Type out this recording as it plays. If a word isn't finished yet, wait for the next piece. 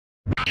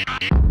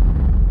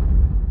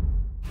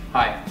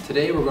Hi,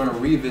 today we're going to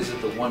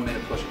revisit the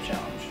 1-minute push-up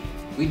challenge.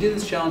 We did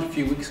this challenge a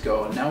few weeks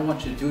ago and now I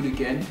want you to do it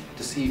again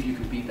to see if you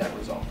can beat that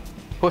result.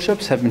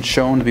 Push-ups have been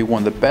shown to be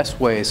one of the best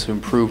ways to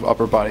improve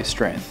upper body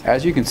strength.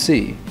 As you can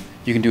see,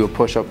 you can do a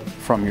push-up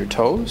from your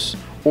toes,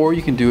 or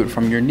you can do it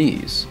from your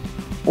knees,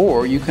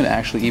 or you can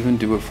actually even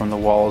do it from the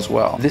wall as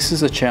well. This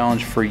is a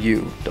challenge for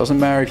you. Doesn't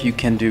matter if you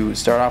can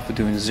start off with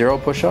doing 0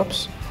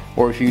 push-ups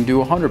or if you can do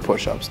 100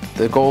 push-ups.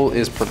 The goal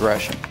is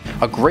progression.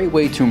 A great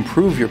way to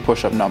improve your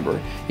push-up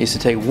number is to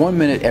take 1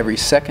 minute every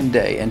second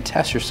day and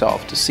test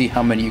yourself to see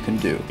how many you can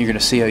do. You're going to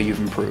see how you've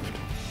improved.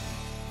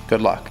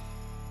 Good luck.